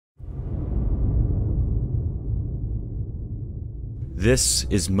This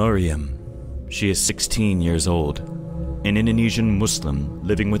is Maryam. She is 16 years old, an Indonesian Muslim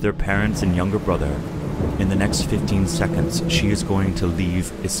living with her parents and younger brother. In the next 15 seconds, she is going to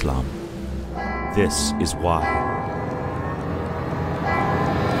leave Islam. This is why.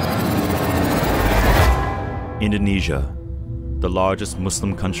 Indonesia, the largest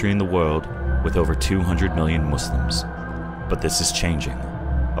Muslim country in the world with over 200 million Muslims. But this is changing.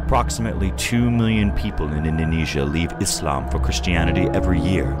 Approximately 2 million people in Indonesia leave Islam for Christianity every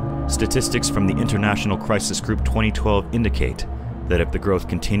year. Statistics from the International Crisis Group 2012 indicate that if the growth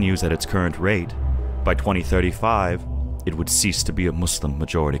continues at its current rate, by 2035, it would cease to be a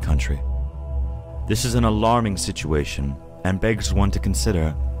Muslim-majority country. This is an alarming situation and begs one to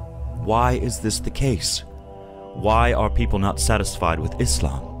consider, why is this the case? Why are people not satisfied with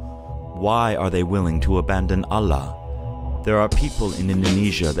Islam? Why are they willing to abandon Allah? There are people in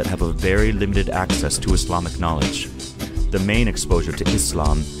Indonesia that have a very limited access to Islamic knowledge. The main exposure to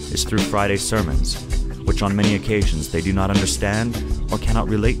Islam is through Friday sermons, which on many occasions they do not understand or cannot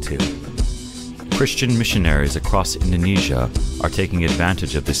relate to. Christian missionaries across Indonesia are taking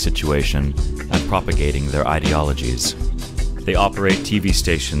advantage of this situation and propagating their ideologies. They operate TV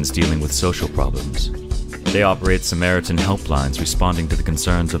stations dealing with social problems. They operate Samaritan helplines responding to the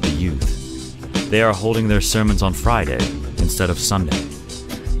concerns of the youth. They are holding their sermons on Friday instead of Sunday.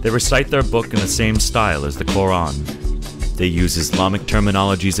 They recite their book in the same style as the Quran. They use Islamic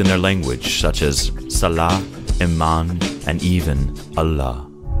terminologies in their language such as Salah, Iman, and even Allah.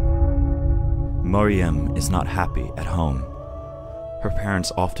 Maryam is not happy at home. Her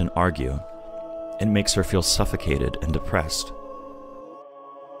parents often argue. It makes her feel suffocated and depressed.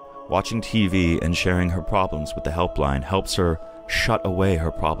 Watching TV and sharing her problems with the helpline helps her shut away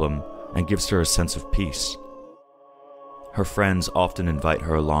her problem and gives her a sense of peace. Her friends often invite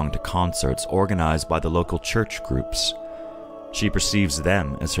her along to concerts organized by the local church groups. She perceives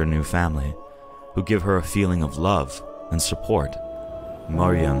them as her new family, who give her a feeling of love and support.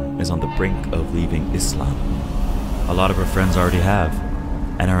 Maryam is on the brink of leaving Islam. A lot of her friends already have,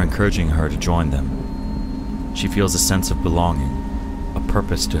 and are encouraging her to join them. She feels a sense of belonging, a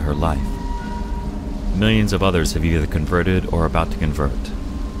purpose to her life. Millions of others have either converted or are about to convert.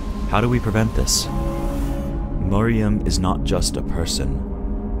 How do we prevent this? Maryam is not just a person.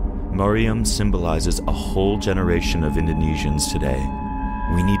 Maryam symbolizes a whole generation of Indonesians today.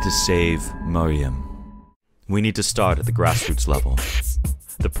 We need to save Maryam. We need to start at the grassroots level.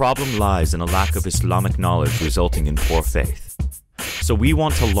 The problem lies in a lack of Islamic knowledge resulting in poor faith. So we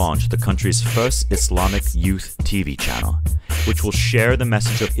want to launch the country's first Islamic youth TV channel, which will share the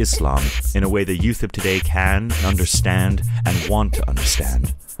message of Islam in a way the youth of today can understand and want to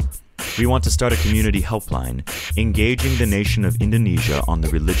understand. We want to start a community helpline, engaging the nation of Indonesia on the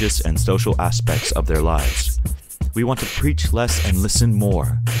religious and social aspects of their lives. We want to preach less and listen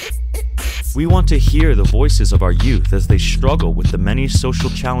more. We want to hear the voices of our youth as they struggle with the many social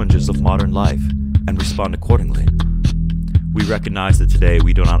challenges of modern life and respond accordingly. We recognize that today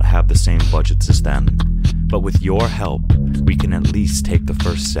we do not have the same budgets as them, but with your help, we can at least take the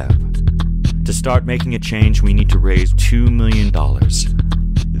first step. To start making a change, we need to raise $2 million.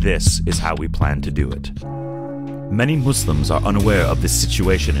 This is how we plan to do it. Many Muslims are unaware of this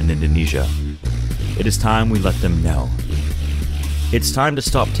situation in Indonesia. It is time we let them know. It's time to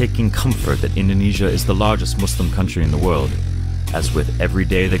stop taking comfort that Indonesia is the largest Muslim country in the world, as with every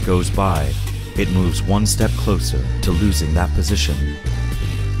day that goes by, it moves one step closer to losing that position.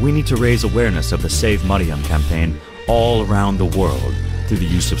 We need to raise awareness of the Save Maryam campaign all around the world through the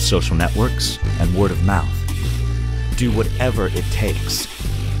use of social networks and word of mouth. Do whatever it takes.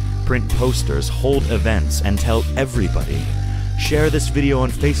 Print posters, hold events, and tell everybody. Share this video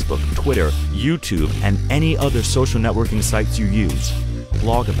on Facebook, Twitter, YouTube, and any other social networking sites you use.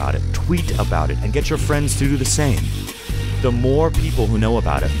 Blog about it, tweet about it, and get your friends to do the same. The more people who know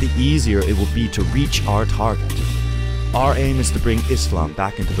about it, the easier it will be to reach our target. Our aim is to bring Islam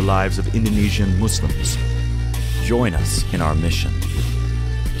back into the lives of Indonesian Muslims. Join us in our mission.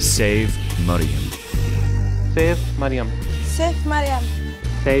 Save Maryam. Save Maryam. Save Maryam.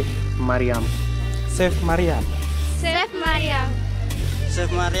 Save Maryam. Save Maryam. Save Maryam.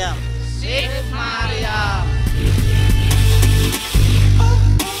 Save Maryam. Save Maryam.